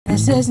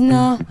This is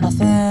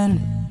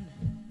nothing,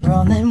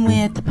 rolling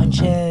with the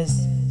punches.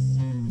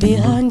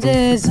 Behind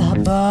is a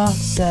box,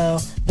 so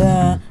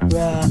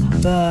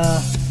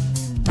bearable.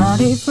 I'll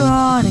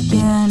defraud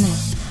again.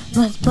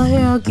 Let's play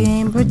a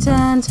game,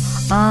 pretend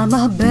I'm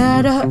a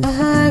better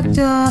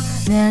actor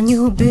than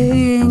you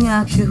being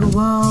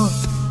actual.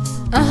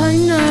 I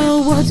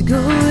know what's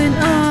going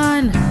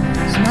on.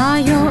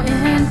 Smile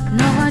and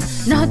nod,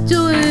 not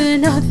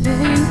doing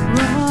nothing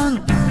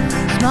wrong.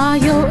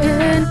 Smile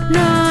and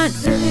nod.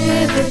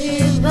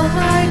 Living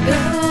like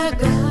a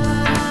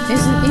god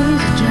is an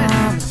easy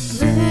job.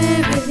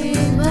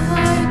 Living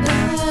like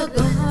a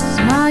god.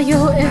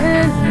 Smile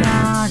and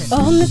nod.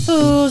 Only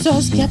fools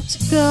are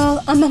skeptical.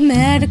 I'm a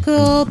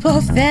medical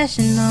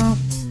professional.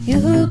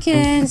 You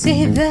can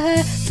see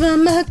that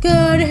from my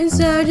garden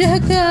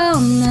surgical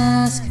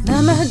mask.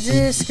 I'm a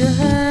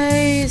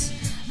disguise.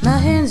 My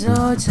hands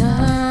are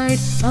tied.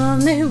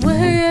 Only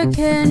way I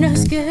can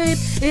escape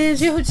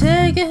is you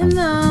taking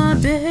the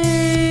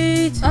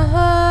bait.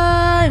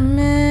 I'm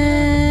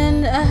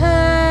an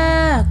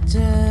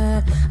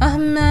actor, a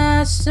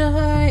master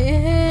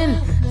in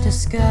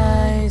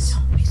disguise.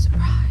 Don't be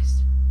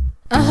surprised.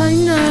 I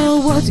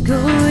know what's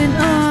going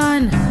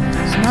on.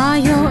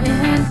 Smile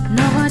and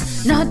nod,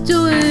 not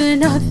doing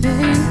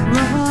nothing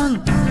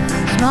wrong.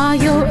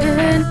 Smile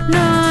and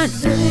nod.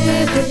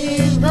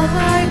 Living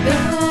like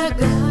a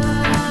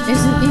god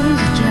is an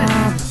easy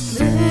job.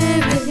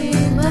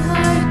 Living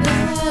like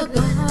a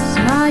god.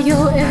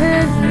 Smile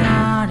and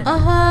nod.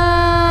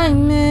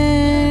 I'm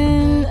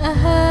an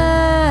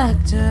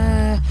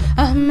actor,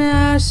 a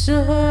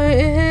master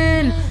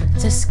in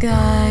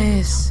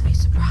disguise. Don't be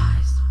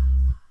surprised.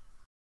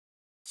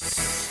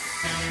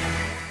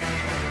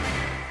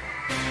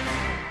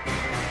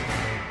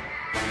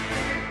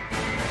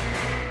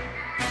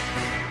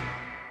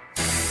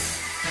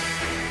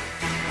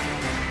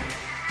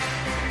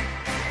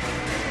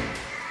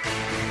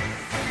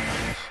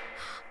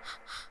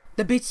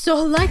 The beats so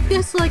like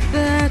this, like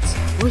that.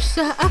 Wish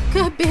that I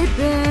could be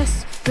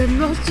best.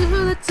 Primrose to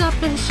the top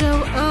and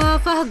show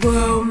off. I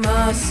grow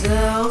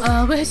myself.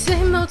 Always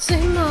same old,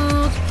 same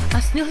old. I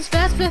snooze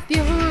fast with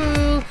your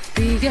rule.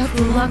 Be up,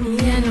 lock me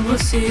in, and we'll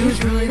see who's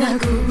really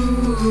that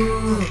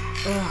cool.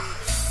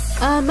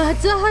 I'm a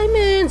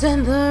diamond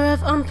and the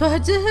rough,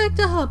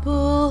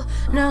 unpredictable.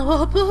 Now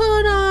I'll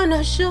put on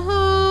a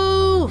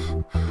show.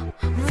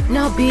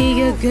 Now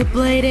be a good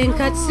blade and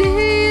cut,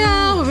 see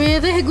I'll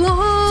really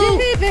glow.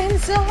 Deep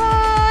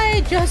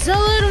inside, just a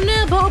little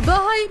nibble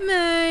bite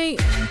me.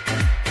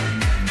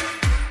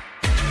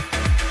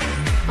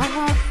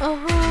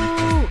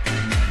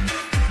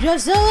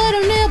 Just a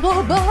little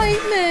nibble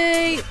bite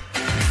me.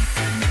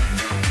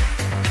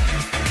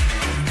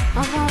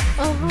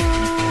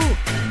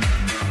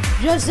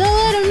 Just a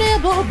little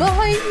nibble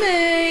bite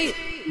me.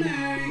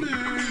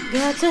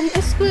 Got an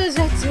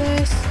exquisite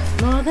taste,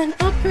 more than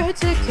a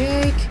pretty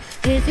cake.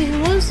 If you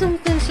want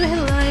something sweet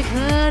like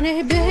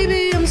honey,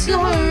 baby, I'm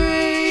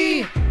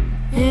sorry.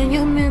 In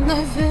your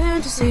midnight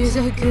fantasies,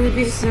 there could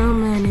be so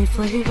many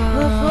flavors.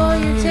 Before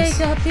you take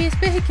a piece,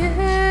 be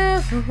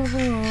careful.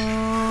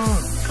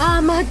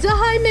 I'm a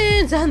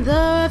diamond and the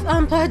rough,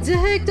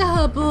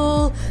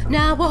 unpredictable.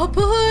 Now I'll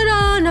put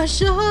on a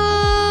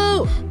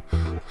show.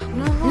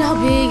 Now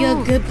be a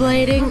good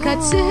blade and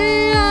cut,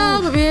 see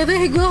I'll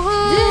really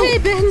glow.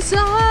 Deep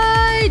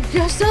inside,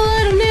 just a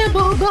little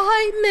nibble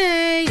bite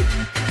me.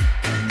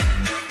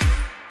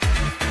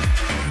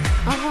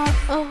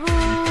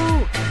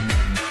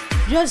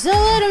 Just a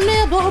little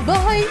nibble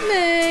bite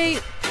me.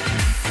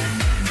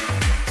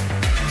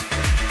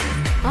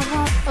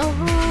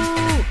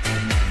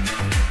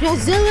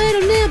 Just a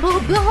little nibble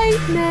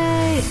bite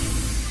me.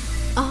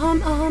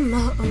 I'm on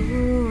my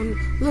own,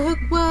 look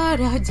what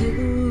I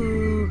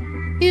do.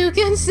 You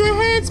can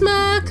sense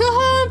my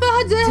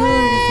confidence. Do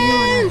it if you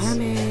wanna hurt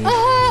me.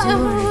 Do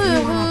it if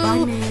you wanna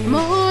bite me.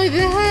 More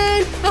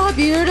than a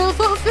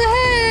beautiful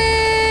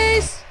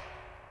face.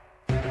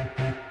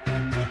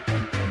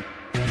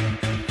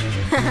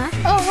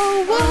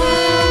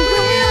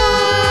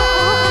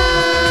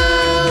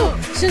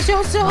 Since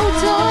you're so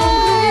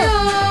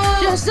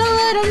tall, just a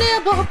little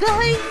nibble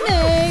bite me.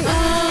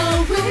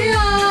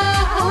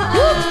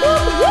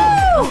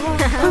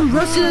 I'm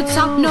rose to the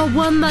top, no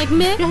one like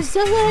me. Just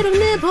a little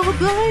nibble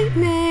bite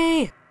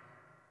me.